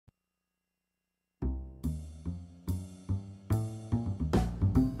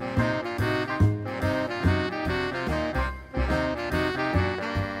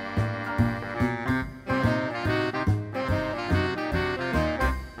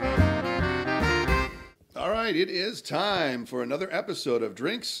right, it is time for another episode of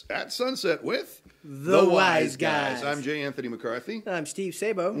Drinks at Sunset with The Wise Guys. I'm J. Anthony McCarthy. I'm Steve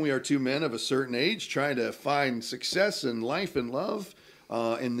Sabo. We are two men of a certain age trying to find success in life and love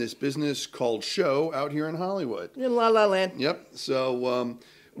in this business called show out here in Hollywood. In La La Land. Yep. So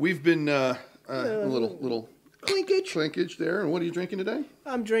we've been a little clinkage there. And what are you drinking today?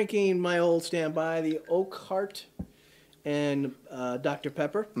 I'm drinking my old standby, the Oak Heart and Dr.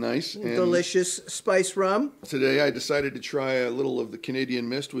 Pepper. Nice. And delicious spice rum. Today I decided to try a little of the Canadian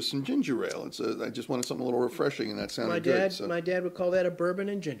Mist with some ginger ale. I just wanted something a little refreshing, and that sounded good. So. My dad would call that a bourbon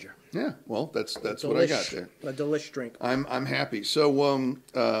and ginger. Yeah, well, that's what I got there. A delish drink. I'm happy. So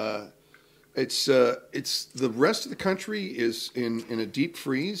it's the rest of the country is in a deep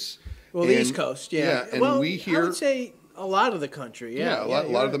freeze. Well, the East Coast, yeah. And well, we hear I would say a lot of the country. Yeah, a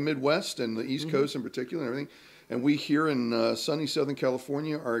lot of the Midwest and the East Coast in particular and everything. And we here in sunny Southern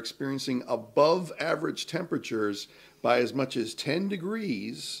California are experiencing above average temperatures by as much as 10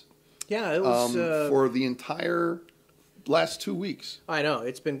 degrees. Yeah, it was for the entire last 2 weeks. I know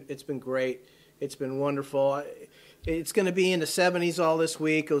it's been great. It's been wonderful. It's going to be in the 70s all this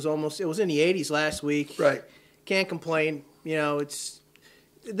week. It was in the 80s last week. Right. Can't complain. You know, it's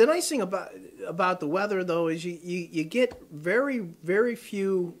the nice thing about the weather though is you get very, very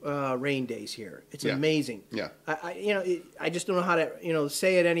few rain days here. It's amazing. Yeah. I just don't know how to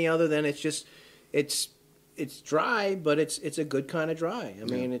say it any other than it's dry, but it's a good kind of dry. I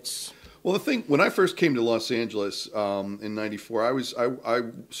mean it's. Well, the thing when I first came to Los Angeles in '94, I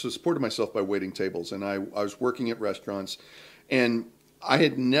supported myself by waiting tables, and I was working at restaurants, and I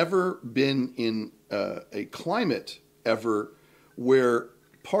had never been in a climate ever where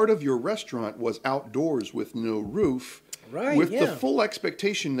part of your restaurant was outdoors with no roof, with the full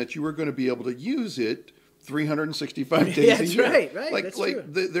expectation that you were going to be able to use it 365 days a year. Right. Like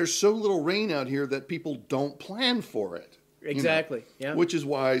there's so little rain out here that people don't plan for it. Exactly. Yeah. Which is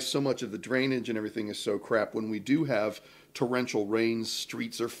why so much of the drainage and everything is so crap. When we do have torrential rains,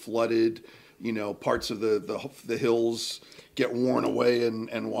 streets are flooded. Parts of the hills get worn away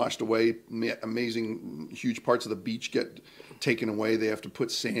and washed away. Amazing, huge parts of the beach get taken away. They have to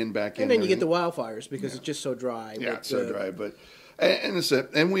put sand back in. And then you get the wildfires because it's just so dry. Yeah, it's so dry. But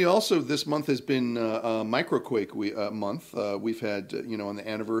and we also this month has been microquake month. We've had on the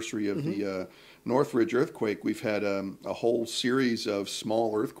anniversary of the Northridge earthquake, we've had a whole series of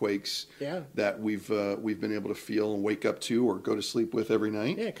small earthquakes that we've been able to feel and wake up to or go to sleep with every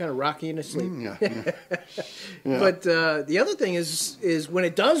night. Yeah, kind of rocky you to sleep. Yeah. But the other thing is when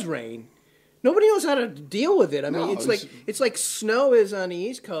it does rain, nobody knows how to deal with it. I mean, it's like snow is on the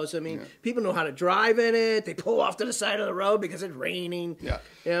East Coast. I mean, people know how to drive in it. They pull off to the side of the road because it's raining. Yeah.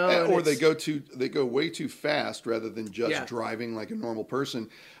 Or they go way too fast rather than just driving like a normal person.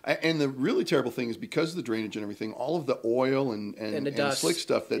 And the really terrible thing is because of the drainage and everything, all of the oil and the slick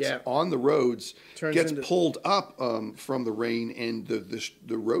stuff that's on the roads gets pulled up from the rain, and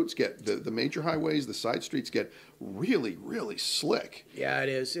the roads get the major highways, the side streets get really, really slick. Yeah, it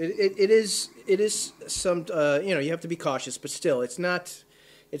is. It is some. You have to be cautious, but still, it's not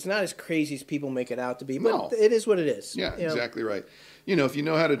as crazy as people make it out to be. But it is what it is. Yeah, exactly right. If you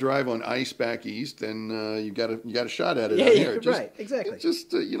know how to drive on ice back east, then you got a shot at it out here. Right, exactly.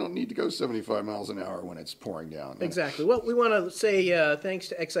 You don't need to go 75 miles an hour when it's pouring down. Exactly. Well, we want to say thanks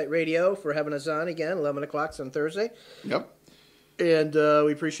to Excite Radio for having us on again, 11 o'clock on Thursday. Yep. And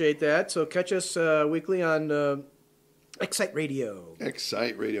we appreciate that. So catch us weekly on Excite Radio.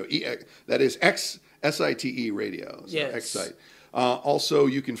 Excite Radio. That is XSITE Radio. So yes. Excite. Also,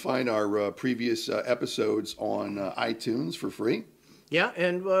 you can find our previous episodes on iTunes for free. Yeah,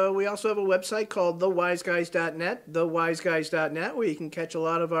 and we also have a website called thewiseguys.net, thewiseguys.net, where you can catch a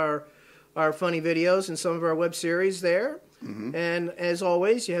lot of our funny videos and some of our web series there. Mm-hmm. And as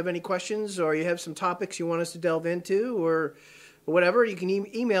always, you have any questions or you have some topics you want us to delve into or whatever, you can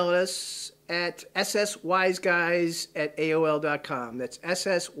email us at sswiseguys@aol.com. That's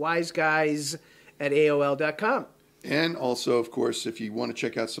sswiseguys@aol.com. And also, of course, if you want to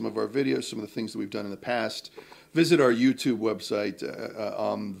check out some of our videos, some of the things that we've done in the past, visit our YouTube website,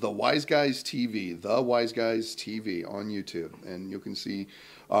 The Wise Guys TV, The Wise Guys TV on YouTube, and you can see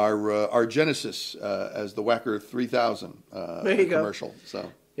our genesis as the Whacker 3000 commercial. So.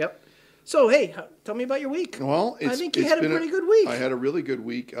 Yep. So, hey, tell me about your week. Well, I think you had a pretty good week. I had a really good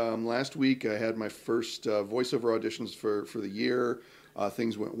week. Last week, I had my first voiceover auditions for the year.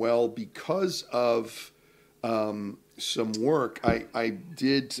 Things went well because of some work. I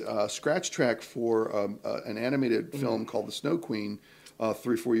did scratch track for an animated film called The Snow Queen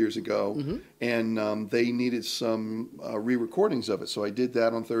 3-4 years ago, and they needed some re-recordings of it. So I did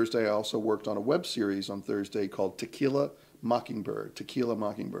that on Thursday. I also worked on a web series on Thursday called Tequila Mockingbird, which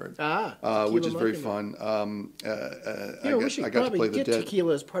is very fun. We should probably get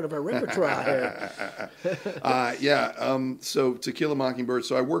tequila as part of our repertoire here. So Tequila Mockingbird.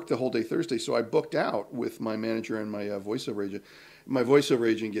 So I worked the whole day Thursday. So I booked out with my manager and my voiceover agent. My voiceover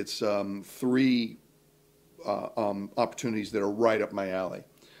agent gets 3 opportunities that are right up my alley.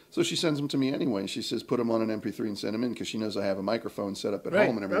 So she sends them to me anyway. She says, put them on an MP3 and send them in because she knows I have a microphone set up at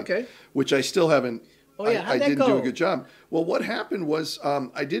home and everything, which I still haven't. Oh, yeah. I didn't do a good job. Well, what happened was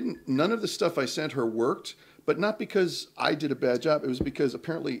none of the stuff I sent her worked, but not because I did a bad job. It was because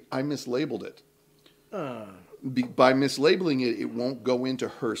apparently I mislabeled it. By mislabeling it, it won't go into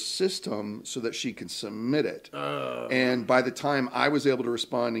her system so that she can submit it. And by the time I was able to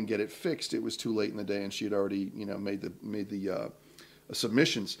respond and get it fixed, it was too late in the day, and she had already, made the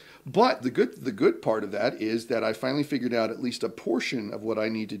submissions. But the good part of that is that I finally figured out at least a portion of what I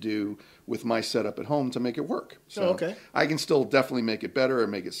need to do with my setup at home to make it work. So I can still definitely make it better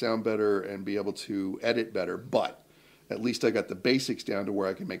and make it sound better and be able to edit better, but at least I got the basics down to where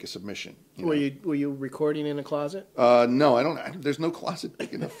I can make a submission. Were you recording in a closet? No, I don't. There's no closet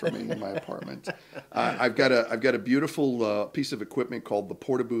big enough for me in my apartment. I've got a beautiful piece of equipment called the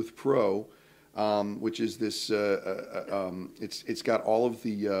Portabooth Pro, which is this. It's got all of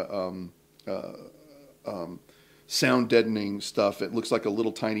the sound deadening stuff. It looks like a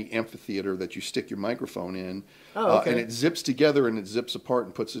little tiny amphitheater that you stick your microphone in, and it zips together and it zips apart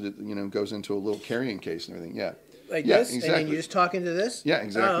and puts it. Goes into a little carrying case and everything. Yeah. Like this, exactly. And then you just talk into this? Yeah,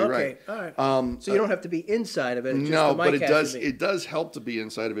 exactly right. All right. So you don't have to be inside of it. It's no, just the mic but it does help to be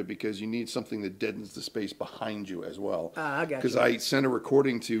inside of it because you need something that deadens the space behind you as well. I got you. Because I sent a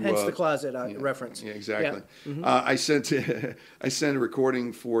recording to... Hence the closet reference. Yeah, exactly. Yeah. Mm-hmm. I sent a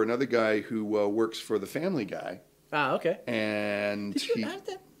recording for another guy who works for the Family Guy. Okay. And Did you have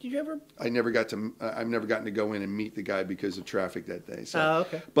that? Did you ever? I've never gotten to go in and meet the guy because of traffic that day. So.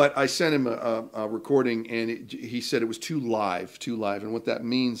 Okay. But I sent him a recording, and he said it was too live. And what that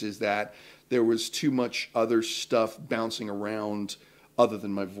means is that there was too much other stuff bouncing around other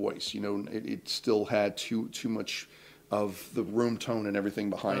than my voice. It still had too much of the room tone and everything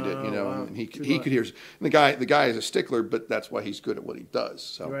behind it, wow. and he could hear. And the guy is a stickler, but that's why he's good at what he does.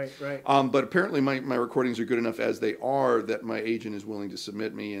 So. Right. But apparently my recordings are good enough as they are that my agent is willing to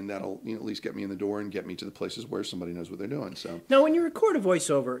submit me, and that'll at least get me in the door and get me to the places where somebody knows what they're doing. So now, when you record a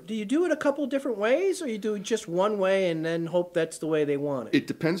voiceover, do you do it a couple different ways, or you do it just one way and then hope that's the way they want it? It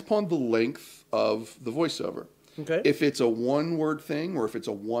depends upon the length of the voiceover. Okay. If it's a one-word thing or if it's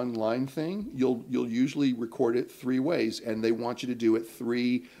a one-line thing, you'll usually record it 3 ways, and they want you to do it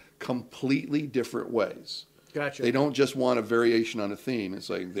 3 completely different ways. Gotcha. They don't just want a variation on a theme. It's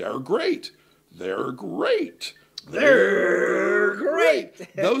like, they're great. They're great. They're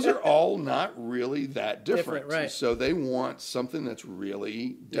great. Those are all not really that different. Right. So they want something that's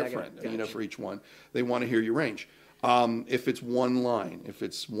really different, Gotcha. For each one. They want to hear your range. If it's one line, if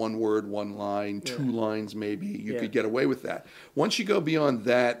it's one word, one line, 2 lines maybe, you could get away with that. Once you go beyond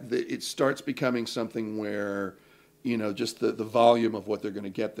that, it starts becoming something where, just the volume of what they're going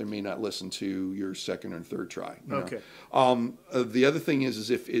to get, they may not listen to your second or third try. Okay. The other thing is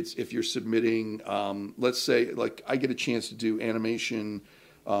if you're submitting, let's say, like I get a chance to do animation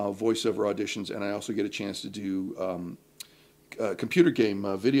voiceover auditions, and I also get a chance to do computer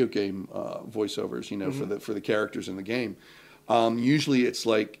game, video game voiceovers, for the characters in the game. Usually it's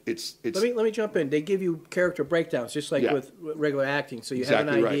like it's. Let me jump in. They give you character breakdowns, just like with regular acting, so you have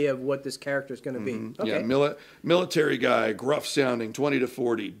an idea of what this character is going to be. Okay. Yeah, military guy, gruff sounding, 20 to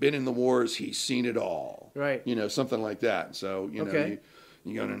 40, been in the wars, he's seen it all. Right. Something like that. So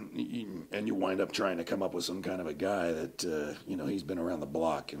you wind up trying to come up with some kind of a guy that he's been around the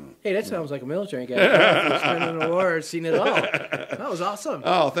block. And hey, that sounds like a military guy. He's been in the war, seen it all. That was awesome.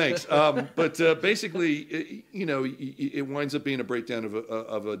 Oh, thanks. But basically, it winds up being a breakdown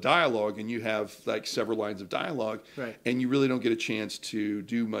of a dialogue, and you have like several lines of dialogue, right? And you really don't get a chance to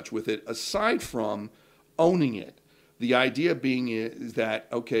do much with it aside from owning it. The idea being is that,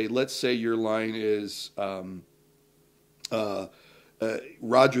 okay, let's say your line is.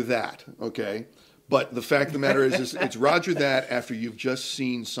 Roger that, okay? But the fact of the matter is it's Roger that after you've just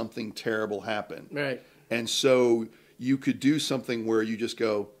seen something terrible happen. Right. And so you could do something where you just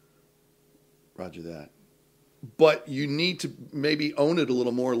go, Roger that. But you need to maybe own it a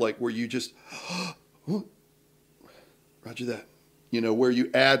little more, like where you just, Roger that. Where you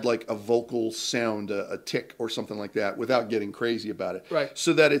add like a vocal sound, a tick or something like that without getting crazy about it. Right.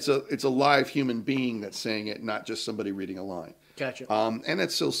 So that it's a live human being that's saying it, not just somebody reading a line. Gotcha. And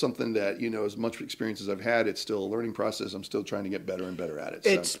it's still something that, as much experience as I've had, it's still a learning process. I'm still trying to get better and better at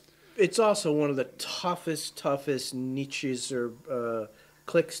it. It's also one of the toughest niches or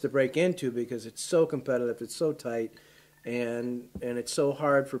cliques to break into because it's so competitive, it's so tight, and it's so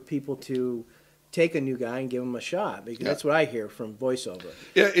hard for people to take a new guy and give him a shot because that's what I hear from voiceover.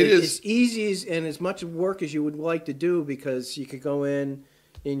 Yeah, it is. As easy and as much work as you would like to do because you could go in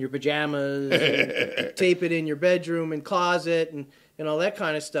your pajamas and tape it in your bedroom and closet and all that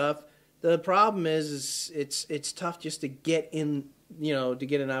kind of stuff. The problem is it's tough just to get in, to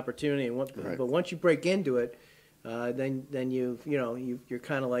get an opportunity. But once you break into it, then you're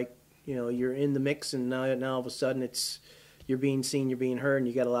kind of like, you're in the mix, and now all of a sudden you're being seen, you're being heard, and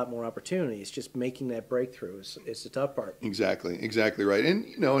you got a lot more opportunities. Just making that breakthrough is the tough part. Exactly right. And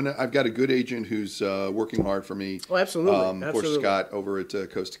and I've got a good agent who's working hard for me. Oh, absolutely. Of course, Scott over at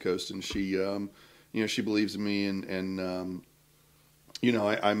Coast to Coast, and she, she believes in me, and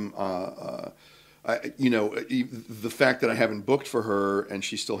the fact that I haven't booked for her and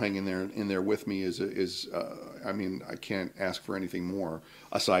she's still hanging in there with me is I can't ask for anything more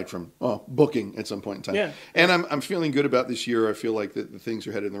aside from booking at some point in time. Yeah. And I'm feeling good about this year. I feel like the things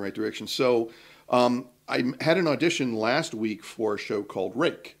are headed in the right direction. So I had an audition last week for a show called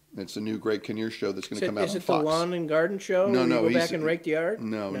Rake. It's a new Greg Kinnear show that's going to come out on Fox. Is it the lawn and garden show? No, where you go back and rake the yard?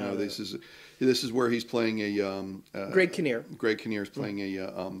 No. This is where he's playing a Greg Kinnear. Greg Kinnear is playing a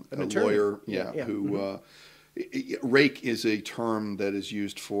attorney. lawyer. Who rake is a term that is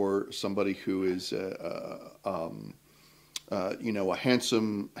used for somebody who is a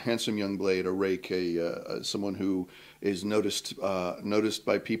handsome young blade, a rake, someone who is noticed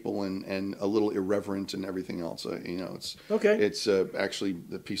by people and a little irreverent and everything else. It's okay. It's actually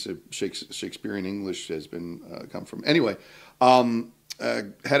the piece of Shakespearean English has been come from. Anyway,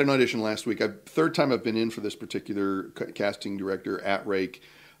 had an audition last week. Third time I've been in for this particular casting director at Rake.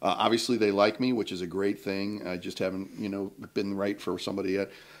 Obviously, they like me, which is a great thing. I just haven't been right for somebody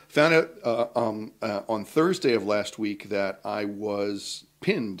yet. Found out on Thursday of last week that I was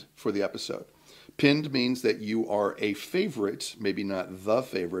pinned for the episode. Pinned means that you are a favorite, maybe not the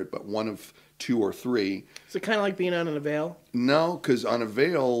favorite, but one of two or three. Is it kind of like being on a veil? No, because on a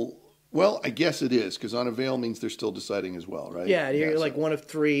veil, well, I guess it is, because on a veil means they're still deciding as well, right? Yeah, you're like one of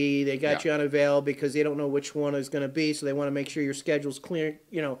three. They got you on a veil because they don't know which one is going to be, so they want to make sure your schedule's clear,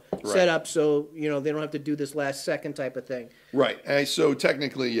 set up so, they don't have to do this last second type of thing. Right. So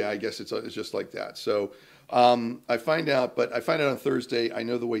technically, I guess it's just like that. So I find out on Thursday. I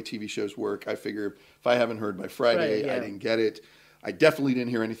know the way TV shows work. I figure if I haven't heard by Friday, I didn't get it. I definitely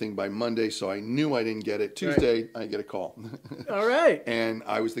didn't hear anything by Monday, so I knew I didn't get it. Tuesday, I get a call. All right. And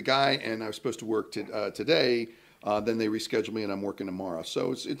I was the guy, and I was supposed to work today. Then they rescheduled me, and I'm working tomorrow.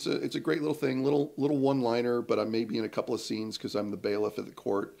 So it's a great little thing, little one-liner. But I may be in a couple of scenes because I'm the bailiff at the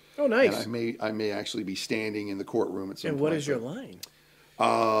court. Oh, nice. And I may actually be standing in the courtroom at some point. And what is your line?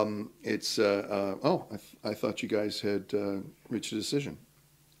 It's I thought you guys had reached a decision.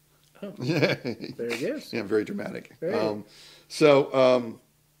 Oh, there it is. Yeah, very dramatic. Very. So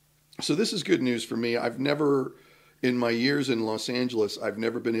this is good news for me. I've never, in my years in Los Angeles, I've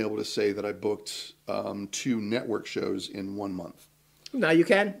never been able to say that I booked 2 network shows in 1 month. Now you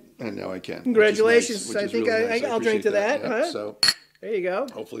can. And now I can. Congratulations! Which is I think really nice. I'll drink to that. Yeah, huh? So there you go.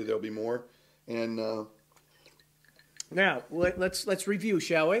 Hopefully there'll be more. And now let's review,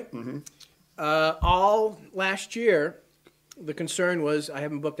 shall we? Mm-hmm. All last year, the concern was I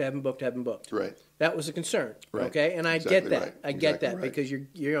haven't booked. Right. That was a concern. Right. Okay, and I Exactly get that. right. I get Exactly that right. because you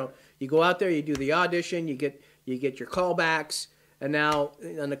go out there, you do the audition, you get your callbacks, and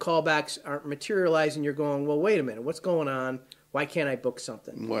the callbacks aren't materializing. You're going, well, wait a minute, what's going on? Why can't I book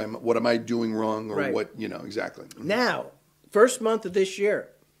something? What am I doing wrong, or Right. what? Exactly. Now, first month of this year,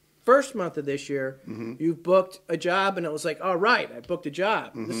 Mm-hmm. you've booked a job, and it was like, all right, I booked a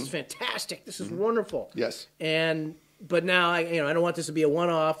job. Mm-hmm. This is fantastic. This is wonderful. Yes. But now I don't want this to be a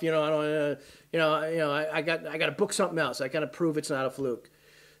one-off. I don't. I got to book something else. I got to prove it's not a fluke.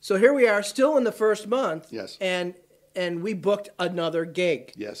 So here we are, still in the first month. Yes. And we booked another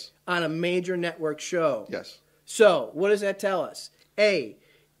gig. Yes. On a major network show. Yes. So what does that tell us? A,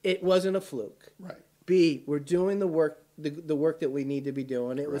 it wasn't a fluke. Right. B, we're doing the work that we need to be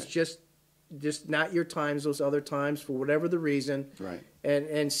doing. It was just not your times, those other times, for whatever the reason. Right.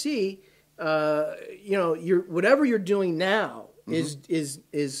 And C, whatever you're doing now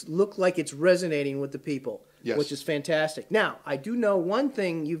is look like it's resonating with the people, Yes. which is fantastic. Now, I do know one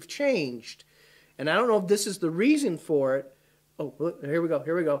thing you've changed, and I don't know if this is the reason for it. Oh, look, here we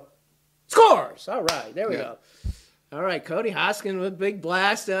go. Scores! All right, there we go. All right, Cody Hoskin with a big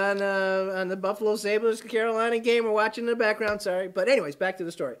blast on the Buffalo Sabres Carolina game. We're watching in the background, sorry. But anyways, back to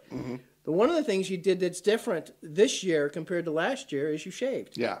the story. Mm-hmm. But one of the things you did that's different this year compared to last year is you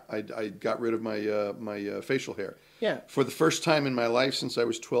shaved. Yeah, I got rid of my facial hair. Yeah. For the first time in my life since I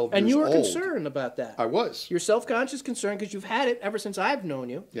was 12 and years you were old. concerned about that. I was. You're self-conscious concerned because you've had it ever since I've known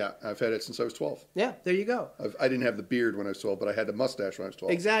you. Yeah, I've had it since I was 12. Yeah, there you go. I didn't have the beard when I was 12, but I had the mustache when I was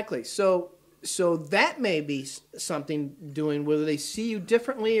 12. Exactly. So that may be something doing, whether they see you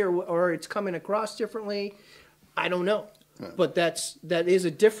differently or it's coming across differently. I don't know. But that is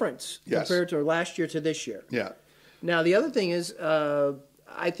a difference compared to last year to this year. Yeah. Now the other thing is,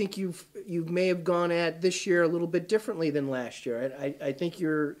 I think you may have gone at this year a little bit differently than last year. I think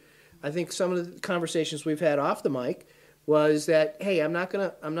some of the conversations we've had off the mic was that, hey, I'm not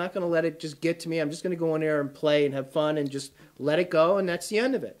gonna let it just get to me. I'm just gonna go in there and play and have fun and just let it go, and that's the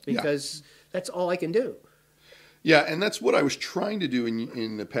end of it because that's all I can do. Yeah, and that's what I was trying to do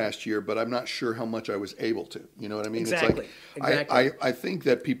in the past year, but I'm not sure how much I was able to. You know what I mean? Exactly. It's like, I think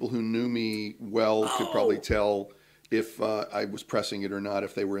that people who knew me well could probably tell if I was pressing it or not,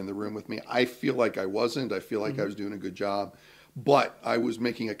 if they were in the room with me. I feel like I wasn't. I feel like I was doing a good job. But I was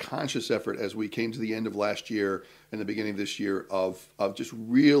making a conscious effort as we came to the end of last year and the beginning of this year of just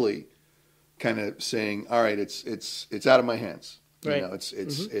really kind of saying, all right, it's out of my hands. Right. You know,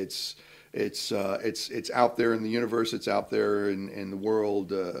 it's out there in the universe. It's out there in the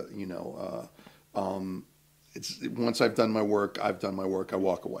world. It's once I've done my work. I've done my work. I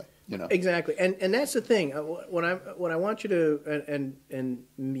walk away. You know. Exactly, and that's the thing. What I want you to, and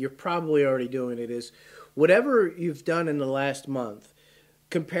you're probably already doing it, is whatever you've done in the last month,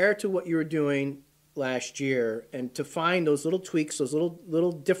 compared to what you were doing last year, and to find those little tweaks, those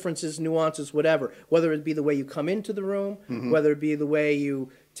little differences, nuances, whatever. Whether it be the way you come into the room, whether it be the way you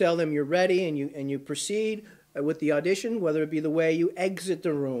tell them you're ready and you proceed with the audition, whether it be the way you exit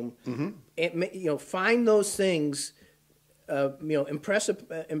the room, find those things.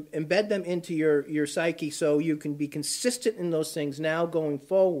 Embed them into your psyche so you can be consistent in those things now going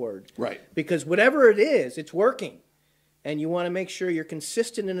forward. Right. Because whatever it is, it's working. And you want to make sure you're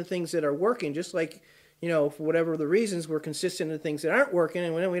consistent in the things that are working, just like, for whatever the reasons, we're consistent in the things that aren't working,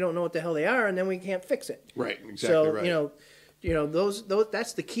 and then we don't know what the hell they are, and then we can't fix it. Right, exactly right. So, those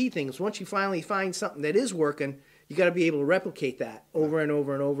that's the key things. Once you finally find something that is working, you got to be able to replicate that over and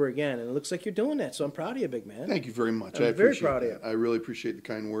over and over again. And it looks like you're doing that. So I'm proud of you, big man. Thank you very much. I'm very proud of you. I really appreciate the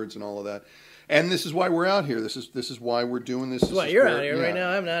kind words and all of that. And this is why we're out here. This is why we're doing this. This is why you're out here right now.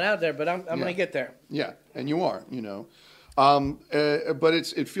 I'm not out there, but I'm going to get there. Yeah, and you are. But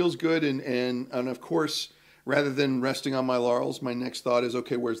it feels good, and of course, rather than resting on my laurels, my next thought is,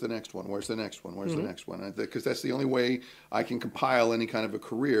 okay, where's the next one? Where's the next one? Where's the next one? Because that's the only way I can compile any kind of a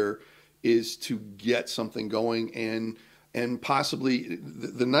career is to get something going. And possibly,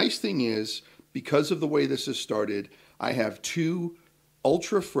 the nice thing is, because of the way this has started, I have 2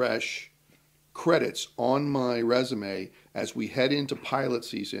 ultra fresh credits on my resume as we head into pilot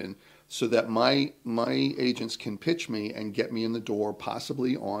season, so that my agents can pitch me and get me in the door,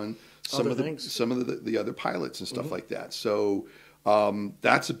 possibly on some of the other pilots and stuff like that. So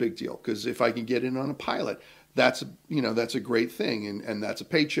that's a big deal, because if I can get in on a pilot, that's a great thing, and that's a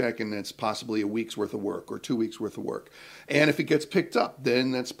paycheck, and that's possibly a week's worth of work or 2 weeks worth of work. And if it gets picked up,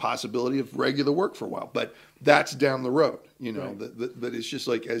 then that's a possibility of regular work for a while. But that's down the road, Right. But it's just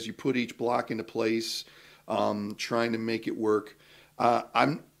like, as you put each block into place, trying to make it work.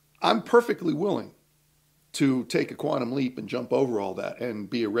 I'm perfectly willing to take a quantum leap and jump over all that and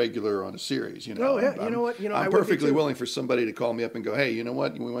be a regular on a series. Oh yeah, I'm perfectly willing for somebody to call me up and go, hey, you know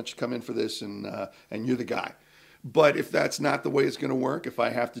what? We want you to come in for this, and you're the guy. But if that's not the way it's going to work, if I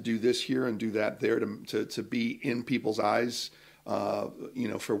have to do this here and do that there to be in people's eyes,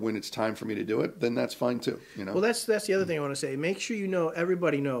 for when it's time for me to do it, then that's fine too. Well, that's the other thing I want to say. Make sure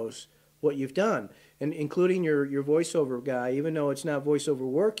everybody knows what you've done. And including your voiceover guy, even though it's not voiceover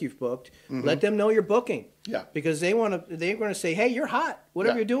work you've booked, let them know you're booking. Yeah. Because they're going to say, hey, you're hot.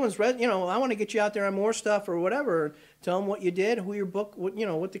 Whatever you're doing is red. I want to get you out there on more stuff or whatever. Tell them what you did, who your book,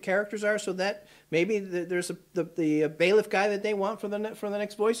 what the characters are, so that maybe there's the bailiff guy that they want for the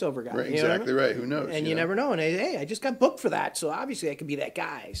next voiceover guy. Right. Exactly right. Who knows? And you never know. And hey, I just got booked for that, so obviously I could be that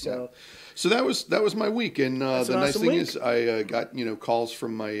guy. So. Yeah. So that was my week, and the nice thing is I got calls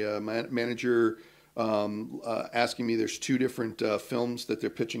from my manager. Asking me, there's 2 different films that they're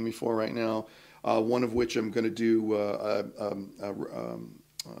pitching me for right now, one of which I'm going to do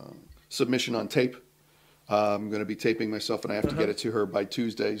submission on tape. I'm going to be taping myself, and I have to get it to her by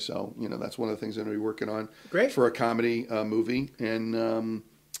Tuesday, so that's one of the things I'm going to be working on. Great. For a comedy movie, and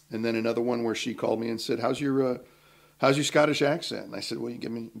then another one where she called me and said, how's your how's your Scottish accent? And I said, well, you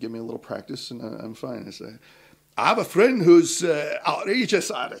give me a little practice, and I'm fine. I said, I have a friend who's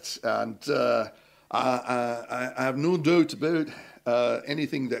outrageous at it, and I have no doubt about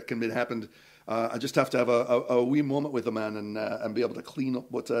anything that can be happened. I just have to have a wee moment with the man and be able to clean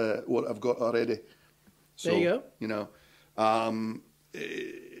up what I've got already. So, there you go. You know,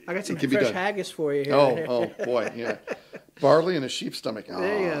 I got some fresh haggis for you here. Oh boy, yeah. Barley in a sheep's stomach.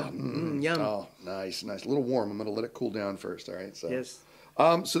 There you go. Yum. Oh, nice. A little warm. I'm going to let it cool down first. All right. So. Yes.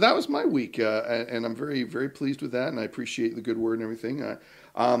 So that was my week, and I'm very, very pleased with that, and I appreciate the good word and everything.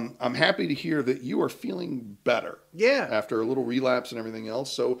 I'm happy to hear that you are feeling better. Yeah. After a little relapse and everything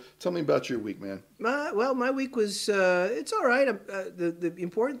else. So tell me about your week, man. My week was it's all right. The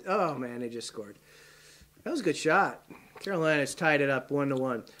important. Oh man, they just scored. That was a good shot. Carolina's tied it up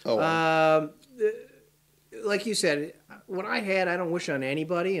 1-1. Oh. Wow. Like you said, what I had, I don't wish on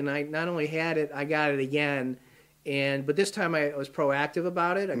anybody, and I not only had it, I got it again. But this time I was proactive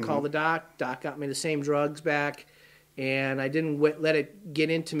about it. I called the doc. Doc got me the same drugs back, and I didn't let it get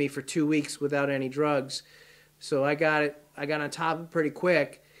into me for 2 weeks without any drugs. So I got on top of it pretty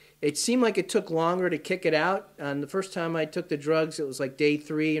quick. It seemed like it took longer to kick it out. And the first time I took the drugs, it was like day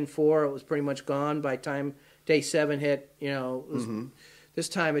 3 and 4. It was pretty much gone by the time day 7 hit. You know, this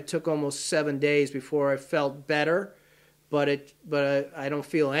time it took almost 7 days before I felt better. But I don't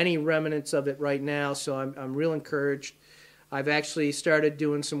feel any remnants of it right now, so I'm real encouraged. I've actually started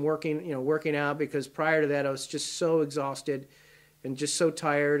doing some working out, because prior to that I was just so exhausted and just so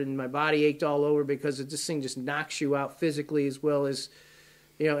tired, and my body ached all over because this thing just knocks you out physically as well as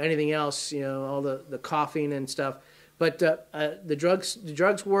anything else, all the coughing and stuff. But the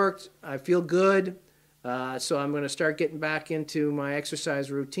drugs worked. I feel good. So I'm going to start getting back into my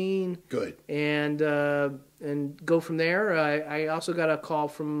exercise routine. Good. And go from there. I also got a call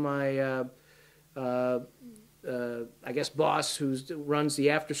from my, I guess, boss who runs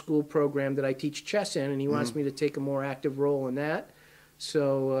the after-school program that I teach chess in, and he wants me to take a more active role in that.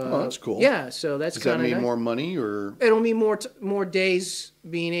 So that's cool. Yeah, so that's kind of Does that mean nice. more money, or? It'll mean more days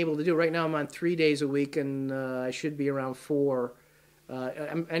being able to do. Right now I'm on 3 days a week, and I should be around 4.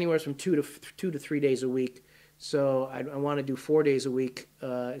 I'm anywhere from 2 to 3 days a week. So I want to do 4 days a week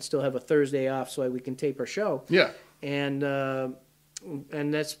and still have a Thursday off so we can tape our show. Yeah. And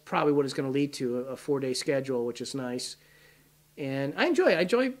that's probably what it's going to lead to, a 4-day schedule, which is nice. And I enjoy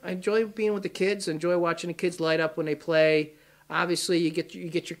it. I enjoy being with the kids. I enjoy watching the kids light up when they play. Obviously, you get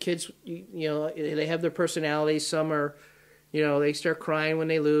your kids. They have their personalities. Some are, they start crying when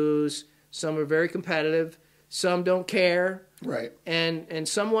they lose. Some are very competitive. Some don't care. Right. And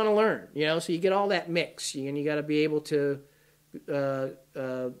some want to learn. So you get all that mix, and you got to be able to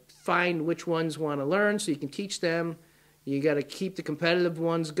find which ones want to learn so you can teach them. You got to keep the competitive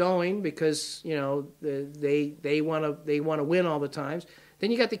ones going because they want to win all the times.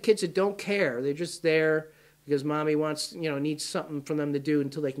 Then you got the kids that don't care. They're just there because mommy needs something for them to do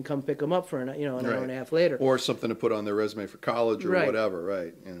until they can come pick them up for an hour and a half later, or something to put on their resume for college or whatever.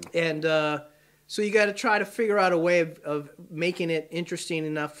 Right. Yeah. And so you got to try to figure out a way of making it interesting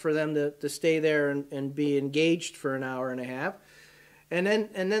enough for them to stay there and be engaged for an hour and a half. And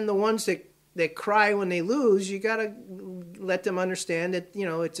then the ones that cry when they lose, you got to let them understand that,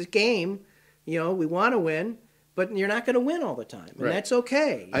 it's a game. We want to win, but you're not going to win all the time. And that's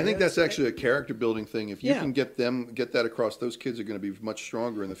okay. I think that's actually a character building thing. If you can get that across, those kids are going to be much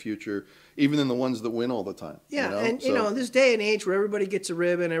stronger in the future, even than the ones that win all the time. Yeah. And this day and age where everybody gets a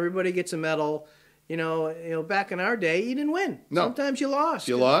ribbon, everybody gets a medal, back in our day, you didn't win. No. Sometimes you lost.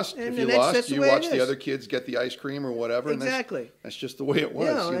 You lost. And if you lost, you watched the other kids get the ice cream or whatever. Exactly. And that's just the way it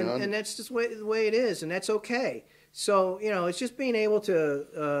was. And that's just the way it is, and that's okay. So, it's just being able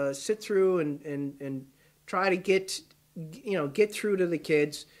to sit through and try to get through to the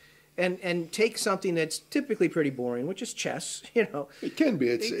kids and take something that's typically pretty boring, which is chess, It can be.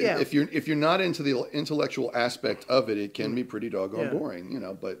 If you're not into the intellectual aspect of it, it can be pretty doggone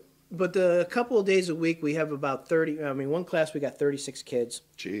boring, But the couple of days a week, we have about 30. One class we got 36 kids.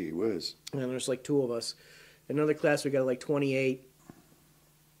 Gee whiz. And there's like 2 of us. Another class we got like 28.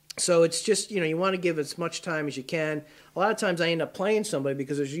 So it's just, you want to give as much time as you can. A lot of times I end up playing somebody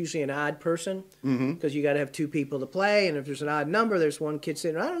because there's usually an odd person. Because you got to have 2 people to play. And if there's an odd number, there's one kid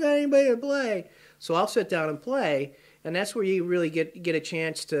saying, I don't got anybody to play. So I'll sit down and play. And that's where you really get a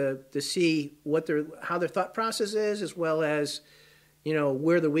chance to see how their thought process is, as well as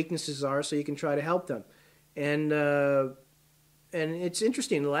where the weaknesses are, so you can try to help them. And it's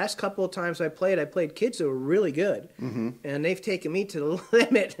interesting. The last couple of times I played kids that were really good, and they've taken me to the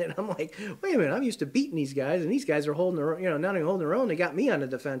limit. And I'm like, wait a minute, I'm used to beating these guys, and these guys are holding their, not even holding their own. They got me on the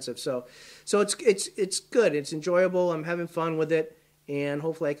defensive. So it's good. It's enjoyable. I'm having fun with it, and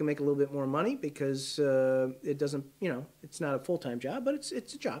hopefully I can make a little bit more money because it doesn't, it's not a full-time job, but it's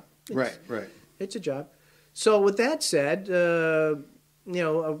a job. Right. It's a job. So with that said,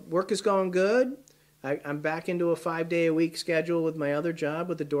 work is going good. I'm back into a 5-day-a-week schedule with my other job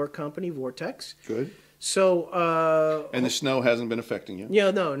with the door company, Vortex. Good. So. And the snow hasn't been affecting you? Yeah,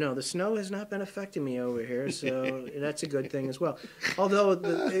 no, the snow has not been affecting me over here, so that's a good thing as well. Although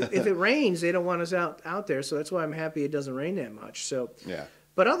if it rains, they don't want us out there, so that's why I'm happy it doesn't rain that much. So. Yeah.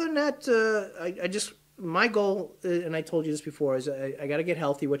 But other than that, my goal, and I told you this before, is I got to get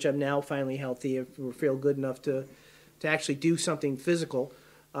healthy, which I'm now finally healthy. I feel good enough to actually do something physical.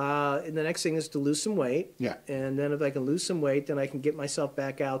 And the next thing is to lose some weight. Yeah. And then if I can lose some weight, then I can get myself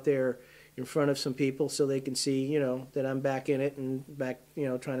back out there in front of some people so they can see, that I'm back in it and back,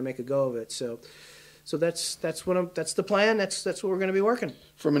 trying to make a go of it. So that's the plan. That's what we're going to be working.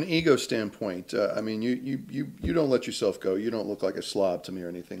 From an ego standpoint, you don't let yourself go. You don't look like a slob to me or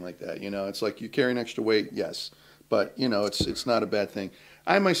anything like that. It's like you carry an extra weight, yes, but it's not a bad thing.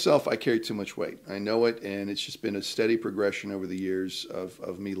 I carry too much weight. I know it, and it's just been a steady progression over the years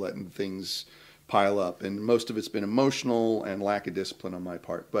of me letting things pile up, and most of it's been emotional and lack of discipline on my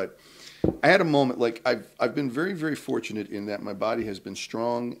part. But I had a moment, like I've been very, very fortunate in that my body has been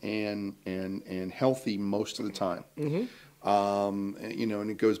strong and healthy most of the time. And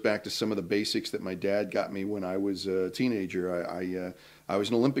it goes back to some of the basics that my dad got me when I was a teenager. I was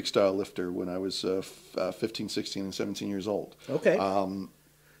an Olympic style lifter when I was 15, 16, and 17 years old. Okay.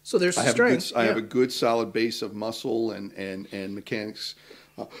 So there's strength. I have a good solid base of muscle and mechanics,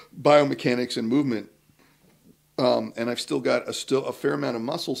 biomechanics and movement. And I've still got a fair amount of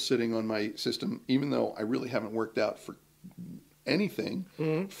muscle sitting on my system, even though I really haven't worked out for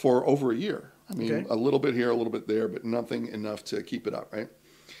anything for over a year. A little bit here, a little bit there, but nothing enough to keep it up, right?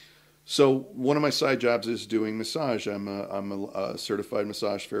 So one of my side jobs is doing massage. I'm a certified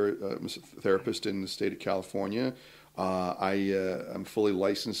massage therapist in the state of California. I'm fully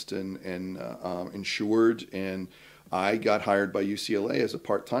licensed and insured, and I got hired by UCLA as a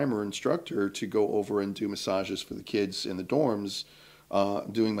part-timer instructor to go over and do massages for the kids in the dorms,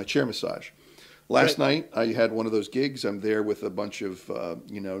 doing my chair massage. Last night, I had one of those gigs. I'm there with a bunch of,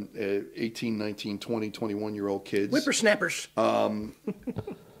 18, 19, 20, 21-year-old kids. Whippersnappers.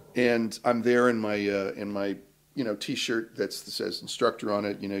 And I'm there in my T-shirt that says instructor on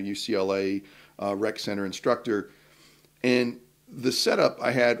it, UCLA Rec Center instructor. And the setup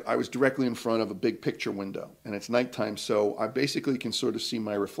I was directly in front of a big picture window, and it's nighttime, so I basically can sort of see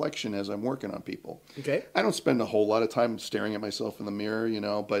my reflection as I'm working on people. Okay. I don't spend a whole lot of time staring at myself in the mirror,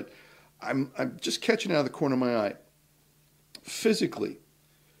 but I'm just catching out of the corner of my eye. Physically,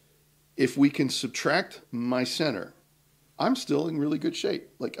 if we can subtract my center, I'm still in really good shape.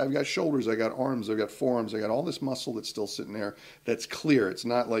 Like, I've got shoulders, I got arms, I've got forearms, I got all this muscle that's still sitting there that's clear. It's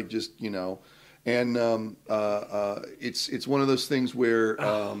not like just, and it's one of those things where,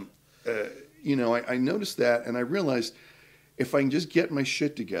 I noticed that, and I realized if I can just get my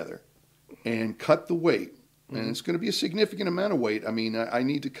shit together and cut the weight, and it's going to be a significant amount of weight. I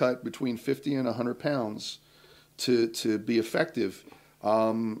need to cut between 50 and 100 pounds to be effective.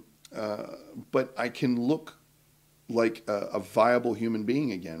 But I can look like a viable human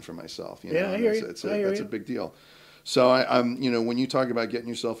being again for myself. I hear you. That's a big deal. So I'm, when you talk about getting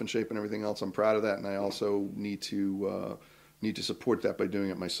yourself in shape and everything else, I'm proud of that, and I also need to support that by doing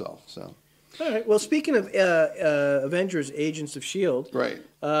it myself. So. All right. Well, speaking of Avengers, Agents of S.H.I.E.L.D., right.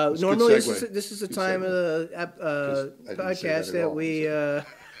 Normally this is the time of the podcast that we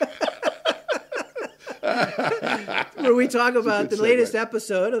where we talk about the latest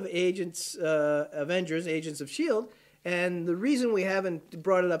episode of Avengers, Agents of S.H.I.E.L.D., and the reason we haven't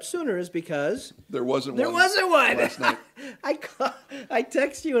brought it up sooner is because there wasn't one last night. I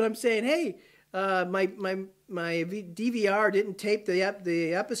text you and I'm saying, hey, my DVR didn't tape the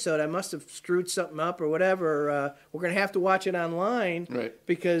episode. I must have screwed something up or whatever. We're going to have to watch it online, right?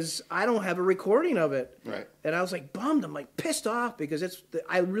 Because I don't have a recording of it, right? And I was like bummed. I'm like pissed off because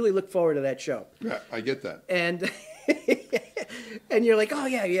I really look forward to that show. Yeah, I get that. And and you're like, oh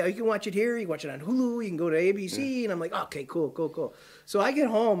yeah, you can watch it here. You can watch it on Hulu. You can go to ABC, and I'm like, okay, cool. So I get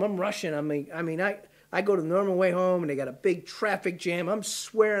home. I'm rushing. I go to the normal way home, and they got a big traffic jam. I'm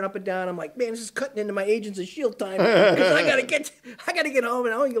swearing up and down. I'm like, man, this is cutting into my Agents of S.H.I.E.L.D. time because I gotta get home,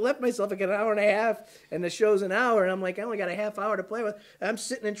 and I only left myself like an hour and a half, and the show's an hour, and I'm like, I only got a half hour to play with. I'm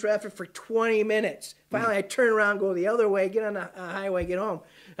sitting in traffic for 20 minutes. Finally, I turn around, go the other way, get on the highway, get home,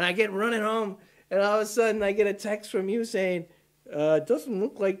 and I get running home, and all of a sudden I get a text from you saying, it doesn't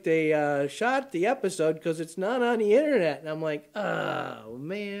look like they shot the episode because it's not on the internet. And I'm like, oh,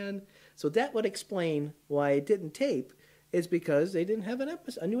 man. So that would explain why it didn't tape. Is because they didn't have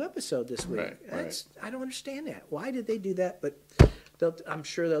a new episode this week. Right. I don't understand that. Why did they do that? But I'm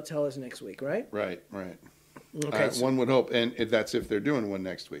sure they'll tell us next week, right? Right. Okay, one would hope, and that's if they're doing one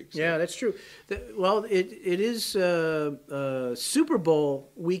next week. So. Yeah, that's true. Well, it is Super Bowl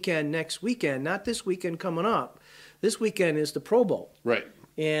weekend next weekend, not this weekend coming up. This weekend is the Pro Bowl. Right.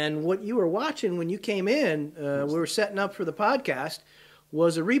 And what you were watching when you came in, we were setting up for the podcast,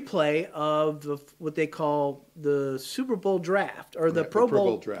 was a replay of what they call the Super Bowl draft, or the Pro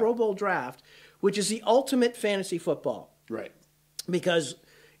Bowl draft, which is the ultimate fantasy football. Right. Because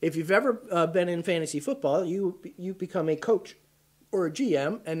if you've ever been in fantasy football, you become a coach or a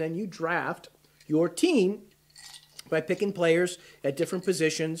GM, and then you draft your team by picking players at different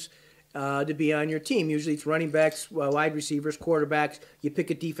positions to be on your team. Usually it's running backs, wide receivers, quarterbacks. You pick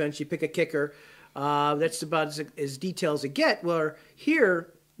a defense, you pick a kicker. That's about as detailed as it get. Well,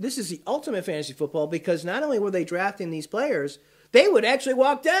 here, this is the ultimate fantasy football because not only were they drafting these players, they would actually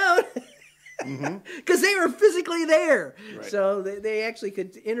walk down because they were physically there. Right. So they actually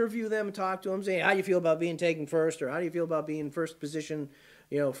could interview them and talk to them, say, how do you feel about being taken first, or how do you feel about being first position,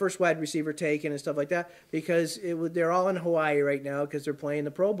 first wide receiver taken and stuff like that, because they're all in Hawaii right now because they're playing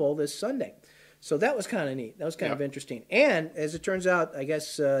the Pro Bowl this Sunday. So that was kind of neat. That was kind of interesting. And as it turns out, I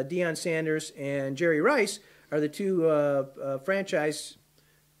guess Deion Sanders and Jerry Rice are the two franchise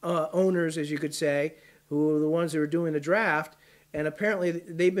owners, as you could say, who are the ones who are doing the draft. And apparently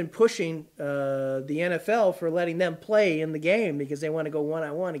they've been pushing the NFL for letting them play in the game because they want to go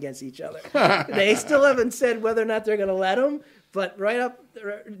one-on-one against each other. They still haven't said whether or not they're going to let them. But right up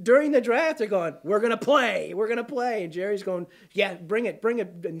during the draft, they're going, we're going to play. And Jerry's going, yeah, bring it,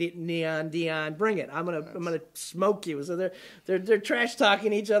 Deion, bring it. I'm gonna smoke you. So they're trash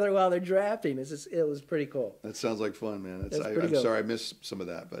talking each other while they're drafting. It was pretty cool. That sounds like fun, man. I'm sorry I missed some of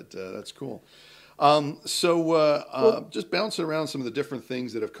that, but that's cool. Just bouncing around some of the different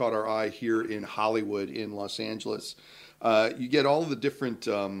things that have caught our eye here in Hollywood, in Los Angeles. You get all of the different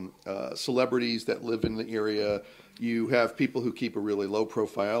celebrities that live in the area. You have people who keep a really low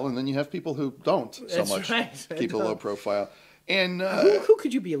profile, and then you have people who don't keep a low profile. And who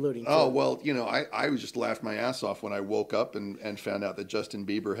could you be alluding to? Oh, well, I was just laughed my ass off when I woke up and found out that Justin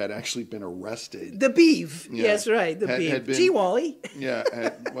Bieber had actually been arrested. The Beeve. Yeah. Yes, right. The Beeve. G-Wally. Yeah,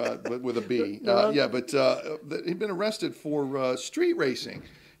 but with a B. He'd been arrested for street racing.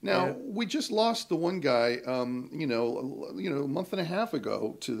 Now, we just lost the one guy, a month and a half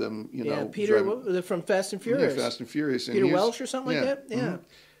ago to them, Peter from Fast and Furious. Yeah, Fast and Furious. Peter Welsh or something like that? Yeah. Mm-hmm.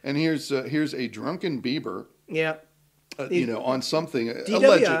 And here's a drunken Bieber. Yeah. On something DWI,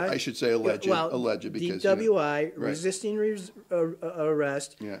 alleged. I should say alleged. Alleged because DWI, resisting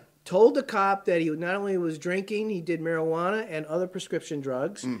arrest. Yeah. Told the cop that he not only was drinking, he did marijuana and other prescription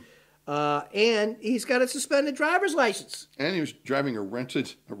drugs. And he's got a suspended driver's license. And he was driving a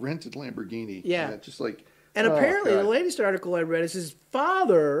rented Lamborghini. Yeah. Just like. And apparently, the latest article I read is his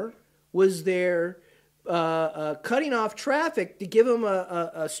father was there cutting off traffic to give him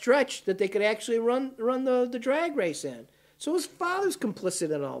a stretch that they could actually run the drag race in. So his father's complicit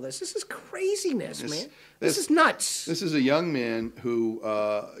in all this. This is craziness, man. This is nuts. This is a young man who,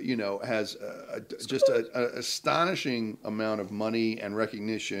 has just an astonishing amount of money and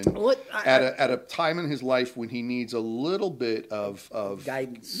recognition at a time in his life when he needs a little bit of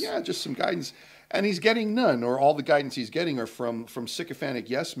guidance. Yeah, just some guidance. And he's getting none, or all the guidance he's getting are from sycophantic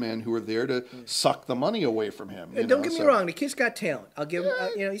yes men who are there to suck the money away from him. Don't get me wrong, the kid's got talent. I'll give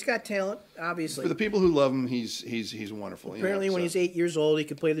him, he's got talent, obviously. For the people who love him, he's wonderful. Apparently, when he's 8 years old, he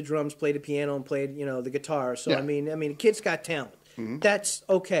could play the drums, play the piano, and play the guitar. So I mean, the kid's got talent. Mm-hmm. That's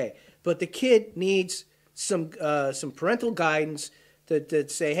okay, but the kid needs some parental guidance to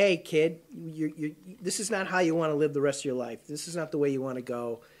say, hey, kid, this is not how you want to live the rest of your life. This is not the way you want to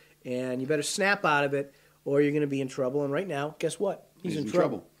go. And you better snap out of it, or you're going to be in trouble. And right now, guess what? He's in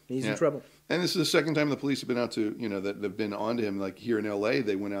trouble. He's in trouble. And this is the second time the police have been out to, that they've been onto him. Like here in L.A.,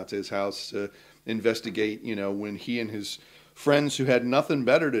 they went out to his house to investigate, when he and his friends who had nothing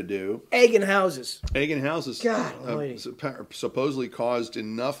better to do. Egging houses. God, supposedly caused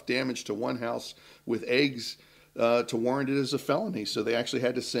enough damage to one house with eggs to warrant it as a felony. So they actually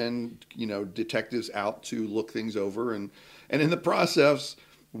had to send, detectives out to look things over, and in the process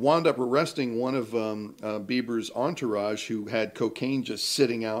wound up arresting one of Bieber's entourage who had cocaine just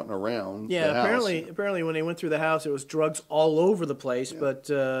sitting out and around. Yeah, the house. apparently when they went through the house, it was drugs all over the place. Yeah. But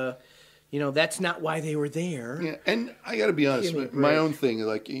that's not why they were there. Yeah, and I got to be honest, my own thing,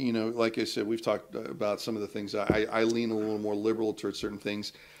 like like I said, we've talked about some of the things. I lean a little more liberal towards certain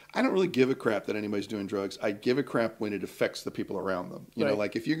things. I don't really give a crap that anybody's doing drugs. I give a crap when it affects the people around them. You know,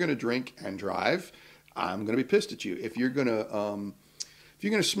 like if you're going to drink and drive, I'm going to be pissed at you. If you're going to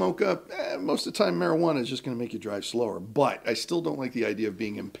smoke up, most of the time marijuana is just going to make you drive slower. But I still don't like the idea of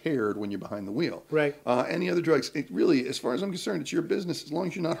being impaired when you're behind the wheel. Right. Any other drugs, it really, as far as I'm concerned, it's your business as long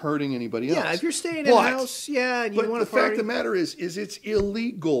as you're not hurting anybody else. Yeah, if you're staying in a house, and you want to the fact of the matter is it's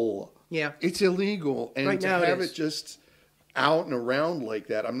illegal. Yeah. It's illegal. And right to now have it just out and around like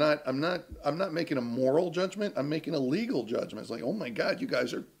that, I'm not making a moral judgment. I'm making a legal judgment. It's like, oh my God, you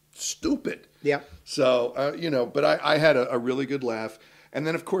guys are stupid. Yeah. So, but I had a really good laugh. And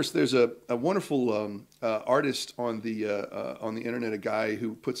then, of course, there's a wonderful artist on the internet, a guy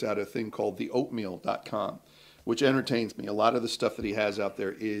who puts out a thing called theoatmeal.com, which entertains me. A lot of the stuff that he has out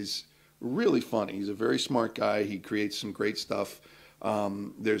there is really funny. He's a very smart guy. He creates some great stuff.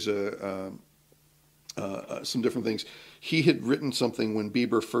 There's some different things. He had written something when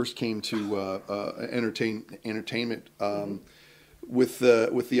Bieber first came to entertainment. With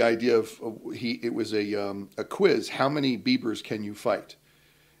the idea of it was a quiz. How many Biebers can you fight?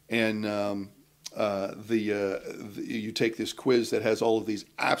 And you take this quiz that has all of these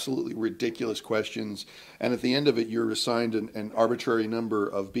absolutely ridiculous questions, and at the end of it, you're assigned an arbitrary number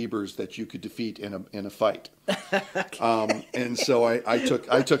of Biebers that you could defeat in a fight. And so I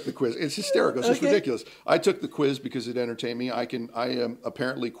took the quiz. It's hysterical. It's just ridiculous. I took the quiz because it entertained me. I am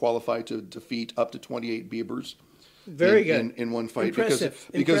apparently qualified to defeat up to 28 Biebers. Very good. In one fight. Impressive.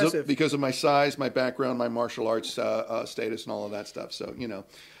 Because of my size, my background, my martial arts status, and all of that stuff. So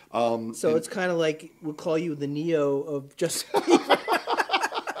so it's kind of like we'll call you the Neo of just.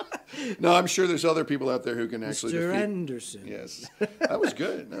 No, I'm sure there's other people out there who can actually Mr. defeat. Anderson. Yes, that was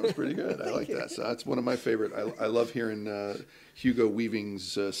good. That was pretty good. I like that. So that's one of my favorite. I love hearing Hugo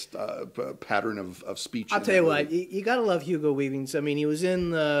Weaving's pattern of speech. I'll tell you what, you gotta love Hugo Weaving's. I mean, he was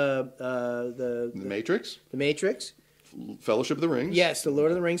in the Matrix. The Matrix. Fellowship of the Rings. Yes, the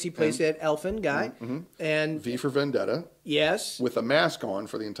Lord of the Rings. He plays that elfin guy. Mm-hmm. And V for Vendetta. Yes. With a mask on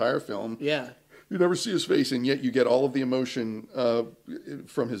for the entire film. Yeah. You never see his face, and yet you get all of the emotion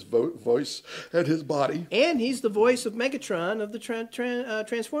from his voice and his body. And he's the voice of Megatron of the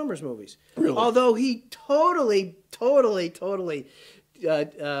Transformers movies. Really? Although he totally,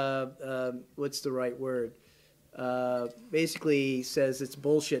 what's the right word? Basically says it's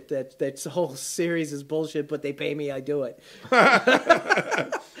bullshit. That whole series is bullshit, but they pay me, I do it. I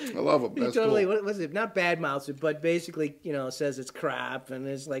love him. That's totally, cool. What was it? Not bad mouths it, but basically, says it's crap, and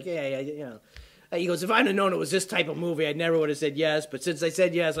it's like, yeah. He goes, if I'd have known it was this type of movie, I never would have said yes. But since I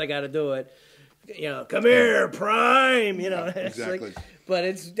said yes, I got to do it. Come here, Prime. Exactly.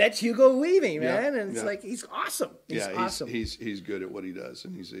 But that's Hugo Weaving, man, and it's like he's awesome. He's awesome. He's good at what he does,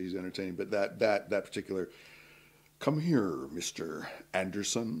 and he's entertaining. But that particular, come here, Mr.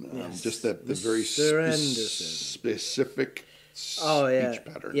 Anderson. Yes. Just the very specific. Speech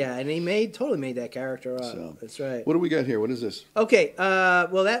pattern. Yeah, and he totally made that character up. So, that's right. What do we got here? What is this? Okay,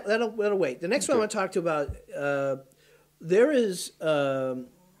 well that'll wait. The next one I want to talk to you about. There is a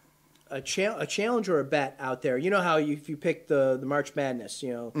challenge or a bet out there. You know how if you pick the March Madness,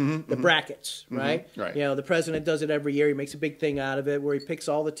 the brackets, right? Right. The president does it every year. He makes a big thing out of it, where he picks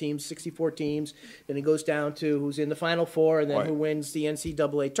all the teams, 64 teams, and it goes down to who's in the Final Four and then who wins the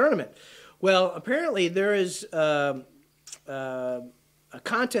NCAA tournament. Well, apparently there is. A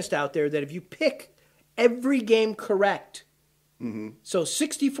contest out there that if you pick every game correct, so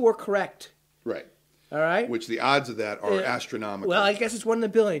 64 correct, right? All right, which the odds of that are astronomical. Well, I guess it's 1 in a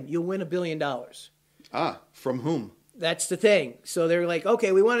billion. You'll win $1 billion. From whom? That's the thing. So they're like,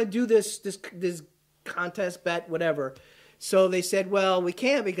 okay, we want to do this contest bet, whatever. So they said, well, we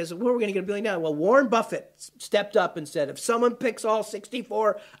can't because we're going to get $1 billion. Well, Warren Buffett stepped up and said, if someone picks all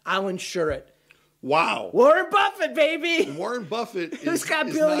 64, I'll insure it. Wow. Warren Buffett, baby. Warren Buffett he's got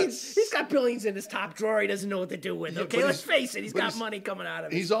billions. He's got billions in his top drawer. He doesn't know what to do with. Okay, let's face it. He's got money coming out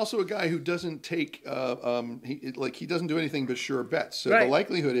of it. He's also a guy who doesn't take he doesn't do anything but sure bets. So the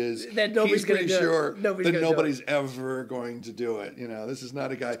likelihood is that nobody's going to do sure that nobody's ever going to do it. This is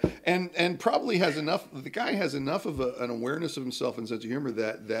not a guy and probably has enough. The guy has enough of an awareness of himself and sense of humor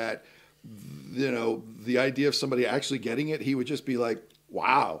that the idea of somebody actually getting it, he would just be like,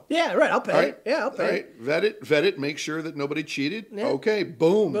 Wow. Yeah, right. I'll pay. All right. Yeah, I'll pay. All right. Vet it. Make sure that nobody cheated. Yeah. Okay.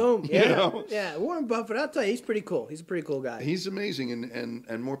 Boom. Boom. Yeah. You know? Yeah. Warren Buffett, I'll tell you, he's pretty cool. He's a pretty cool guy. He's amazing,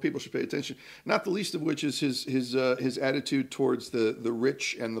 and more people should pay attention. Not the least of which is his attitude towards the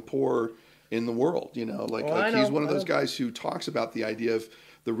rich and the poor in the world. You know, he's one of those guys who talks about the idea of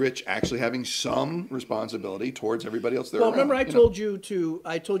the rich actually having some responsibility towards everybody else they're around. Remember I told you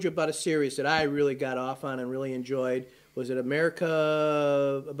about a series that I really got off on and really enjoyed. Was it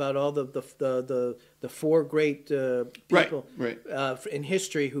America, about all the four great people in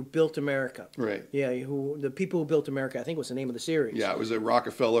history who built America? Right. Yeah, the people who built America, I think was the name of the series. Yeah, it was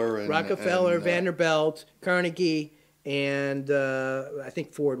Rockefeller and Vanderbilt, Carnegie, and I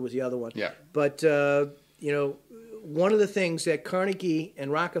think Ford was the other one. Yeah. But one of the things that Carnegie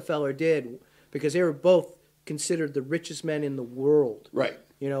and Rockefeller did, because they were both considered the richest men in the world. Right.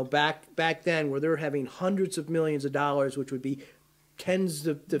 You know, back then, where they're having hundreds of millions of dollars, which would be tens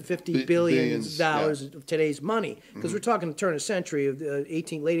to 50 billions of dollars of today's money, because we're talking the turn of the century of the late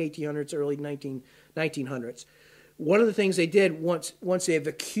 1800s, early 1900s. One of the things they did once they've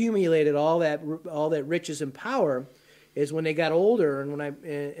accumulated all that riches and power, is when they got older and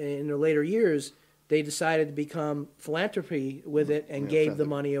in their later years, they decided to become philanthropy with it and gave the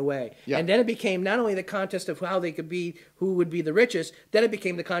money away. Yeah. And then it became not only the contest of who would be the richest, then it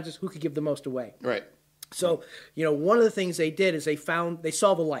became the contest who could give the most away. Right. So, one of the things they did is they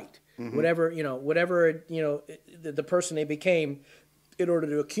saw the light. Whatever the person they became in order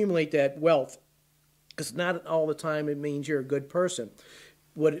to accumulate that wealth, because not all the time it means you're a good person.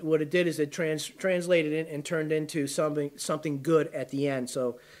 What it did is it translated it and turned into something good at the end.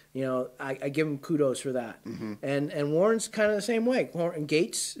 So, I give him kudos for that. And Warren's kind of the same way. And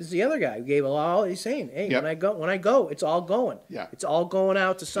Gates is the other guy who gave all. He's saying, hey, when I go, it's all going. Yeah. It's all going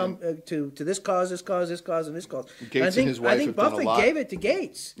out to some to this cause, this cause, this cause, and this cause. Gates and his wife have done a lot. I think Buffett gave it to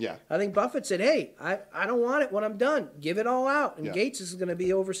Gates. Yeah. I think Buffett said, hey, I don't want it when I'm done. Give it all out. And Gates is going to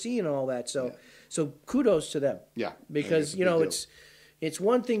be overseeing all that. So kudos to them. Yeah. Because it's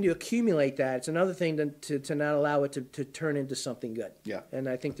one thing to accumulate that. It's another thing to not allow it to turn into something good. Yeah. And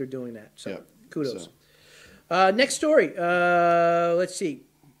I think they're doing that. So kudos. Next story. Let's see.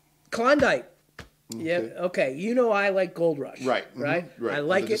 Klondike. Okay. Yeah. Okay. I like Gold Rush. Right. Right. I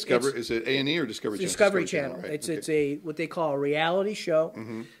like it. Is it A&E or Discovery Channel? Discovery Channel. Right. It's a what they call a reality show.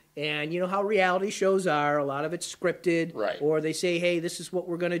 And you know how reality shows are. A lot of it's scripted. Right. Or they say, hey, this is what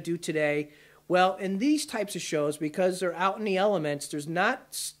we're going to do today. Well, in these types of shows, because they're out in the elements, there's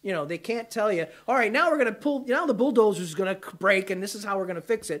not, they can't tell you, all right, now we're going to pull, the bulldozer's going to break and this is how we're going to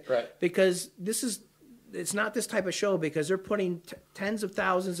fix it. Right. Because it's not this type of show, because they're putting tens of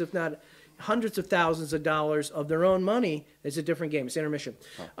thousands, if not hundreds of thousands of dollars of their own money. It's a different game. It's intermission.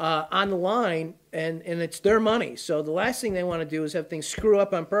 On the line, and it's their money. So the last thing they want to do is have things screw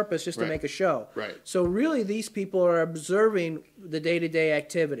up on purpose just to make a show. Right. So really, these people are observing the day-to-day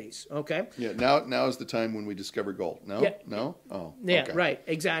activities. Okay. Yeah. Now is the time when we discover gold. No. Yeah. No. Oh. Yeah. Okay. Right.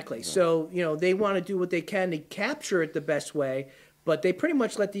 Exactly. Yeah. So they want to do what they can to capture it the best way, but they pretty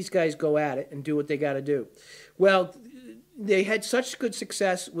much let these guys go at it and do what they got to do. Well, they had such good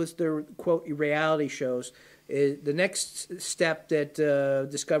success with their, quote, reality shows. The next step that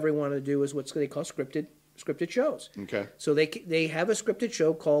Discovery wanted to do is what they call scripted shows. Okay. So they have a scripted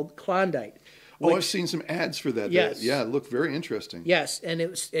show called Klondike. I've seen some ads for that. Yes. Yeah, it looked very interesting. Yes, and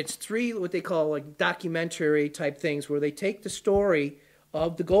it's three what they call like documentary type things where they take the story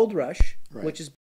of the gold rush, which is